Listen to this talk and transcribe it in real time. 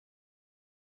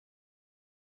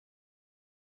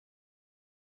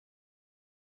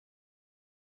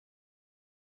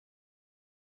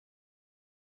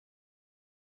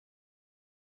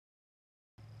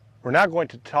We're now going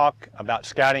to talk about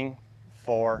scouting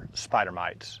for spider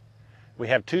mites. We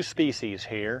have two species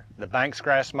here, the Banks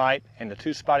grass mite and the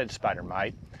two-spotted spider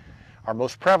mite. Our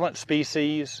most prevalent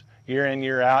species year in,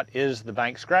 year out is the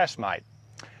Banks grass mite,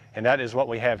 and that is what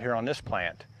we have here on this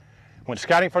plant. When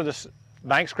scouting for the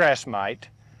Banks grass mite,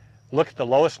 look at the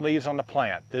lowest leaves on the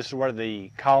plant. This is where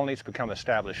the colonies become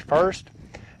established first,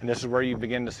 and this is where you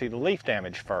begin to see the leaf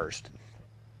damage first.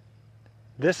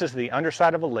 This is the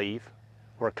underside of a leaf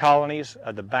where colonies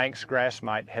of the Banks grass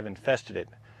mite have infested it.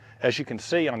 As you can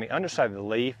see on the underside of the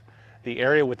leaf, the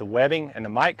area with the webbing and the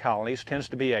mite colonies tends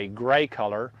to be a gray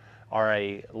color or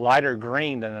a lighter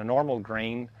green than a normal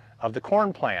green of the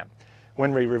corn plant.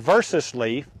 When we reverse this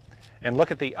leaf and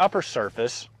look at the upper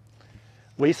surface,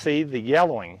 we see the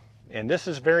yellowing. And this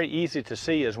is very easy to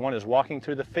see as one is walking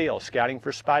through the field scouting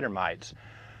for spider mites.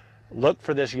 Look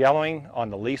for this yellowing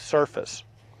on the leaf surface.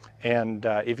 And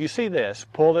if you see this,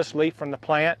 pull this leaf from the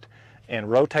plant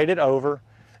and rotate it over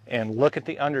and look at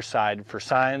the underside for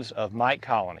signs of mite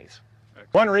colonies.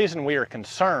 One reason we are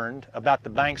concerned about the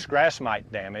Banks grass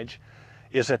mite damage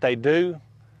is that they do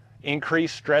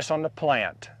increase stress on the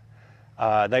plant.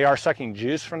 They are sucking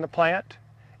juice from the plant,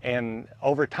 and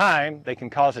over time they can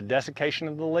cause a desiccation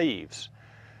of the leaves.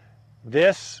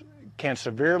 This can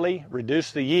severely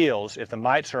reduce the yields if the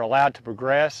mites are allowed to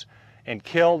progress and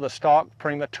kill the stalk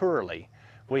prematurely.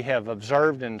 We have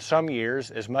observed in some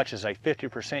years as much as a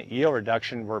 50% yield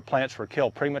reduction where plants were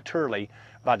killed prematurely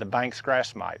by the Banks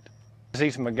grass mite. As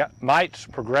these mites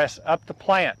progress up the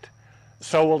plant,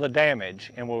 so will the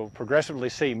damage, and we'll progressively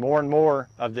see more and more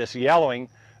of this yellowing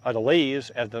of the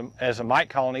leaves as the mite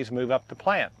colonies move up the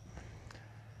plant.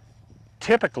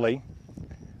 Typically,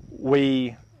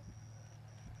 we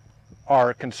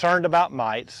are concerned about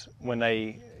mites when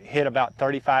they hit about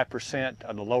 35%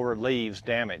 of the lower leaves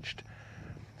damaged.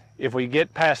 If we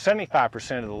get past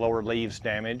 75% of the lower leaves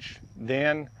damaged,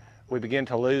 then we begin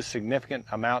to lose significant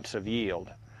amounts of yield.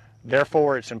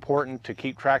 Therefore, it's important to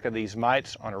keep track of these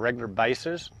mites on a regular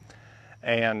basis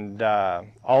and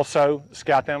also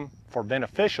scout them for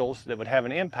beneficials that would have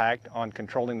an impact on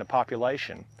controlling the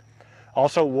population.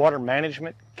 Also, water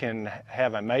management can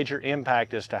have a major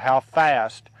impact as to how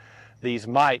fast these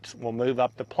mites will move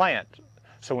up the plant.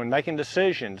 So when making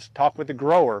decisions, talk with the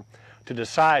grower to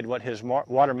decide what his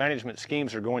water management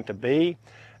schemes are going to be.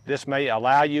 This may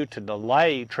allow you to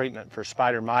delay treatment for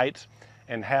spider mites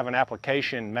and have an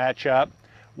application match up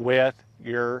with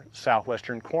your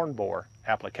southwestern corn borer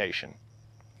application.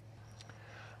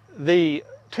 The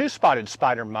two-spotted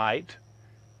spider mite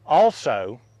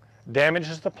also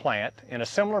damages the plant in a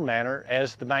similar manner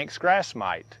as the Banks grass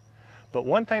mite. But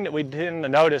one thing that we tend to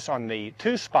notice on the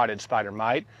two-spotted spider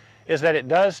mite is that it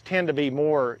does tend to be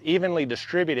more evenly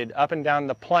distributed up and down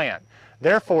the plant.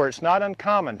 Therefore, it's not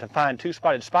uncommon to find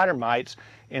two-spotted spider mites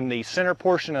in the center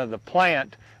portion of the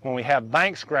plant when we have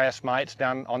Banks grass mites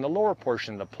down on the lower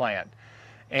portion of the plant.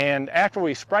 And after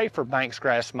we spray for Banks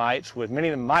grass mites with many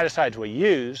of the miticides we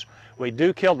use, we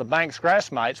do kill the Banks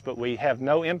grass mites, but we have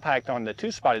no impact on the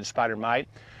two-spotted spider mite.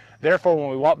 Therefore, when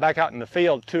we walk back out in the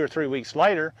field 2 or 3 weeks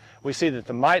later, we see that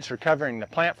the mites are covering the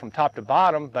plant from top to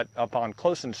bottom, but upon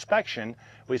close inspection,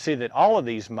 we see that all of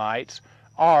these mites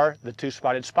are the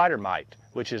two-spotted spider mite,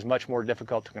 which is much more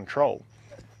difficult to control.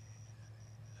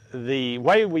 The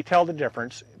way we tell the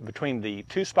difference between the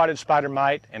two-spotted spider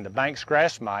mite and the Banks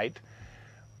grass mite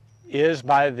is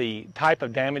by the type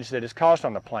of damage that is caused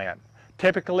on the plant.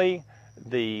 Typically,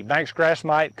 the Banks grass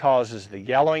mite causes the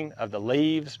yellowing of the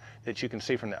leaves that you can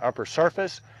see from the upper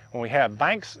surface. When we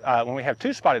have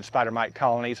two-spotted spider mite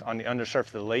colonies on the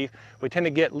undersurface of the leaf, we tend to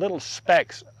get little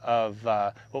specks of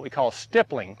what we call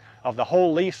stippling of the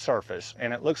whole leaf surface,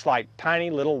 and it looks like tiny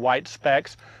little white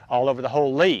specks all over the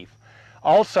whole leaf.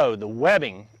 Also, the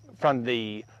webbing from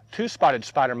the two-spotted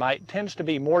spider mite tends to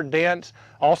be more dense.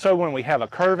 Also, when we have a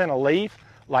curve in a leaf,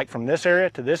 like from this area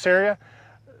to this area,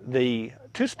 the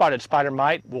two-spotted spider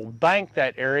mite will bank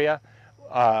that area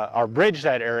or bridge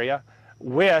that area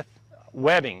with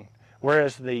webbing,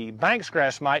 whereas the Banks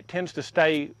grass mite tends to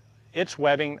stay its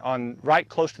webbing on right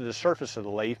close to the surface of the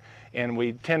leaf, and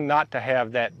we tend not to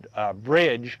have that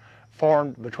bridge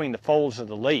formed between the folds of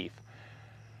the leaf.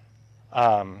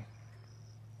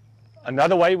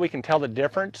 Another way we can tell the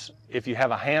difference if you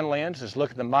have a hand lens is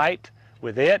look at the mite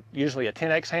with it, usually a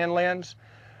 10x hand lens.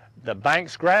 The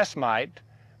Banks grass mite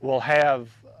will have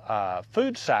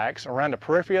food sacs around the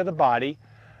periphery of the body,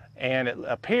 and it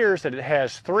appears that it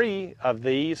has 3 of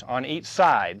these on each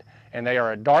side, and they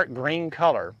are a dark green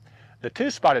color. The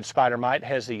two-spotted spider mite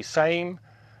has the same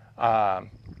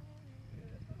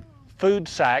food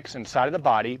sacs inside of the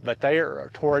body, but they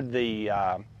are toward the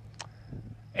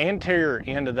anterior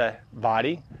end of the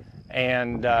body,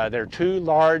 and there are two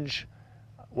large,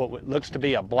 what looks to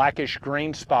be a blackish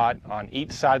green spot on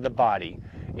each side of the body.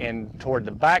 And toward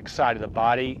the back side of the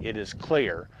body, it is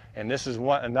clear. And this is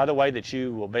another way that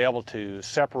you will be able to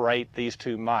separate these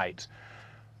two mites.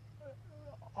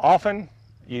 Often,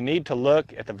 you need to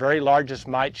look at the very largest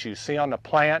mites you see on the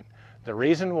plant. The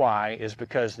reason why is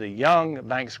because the young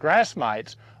Banks grass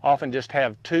mites often just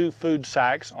have two food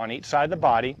sacs on each side of the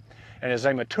body, and as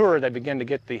they mature, they begin to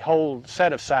get the whole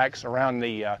set of sacs around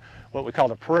the what we call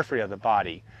the periphery of the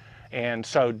body. And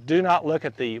so do not look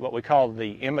at what we call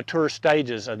the immature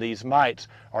stages of these mites,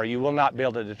 or you will not be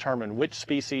able to determine which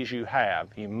species you have.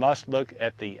 You must look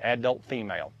at the adult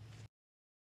female.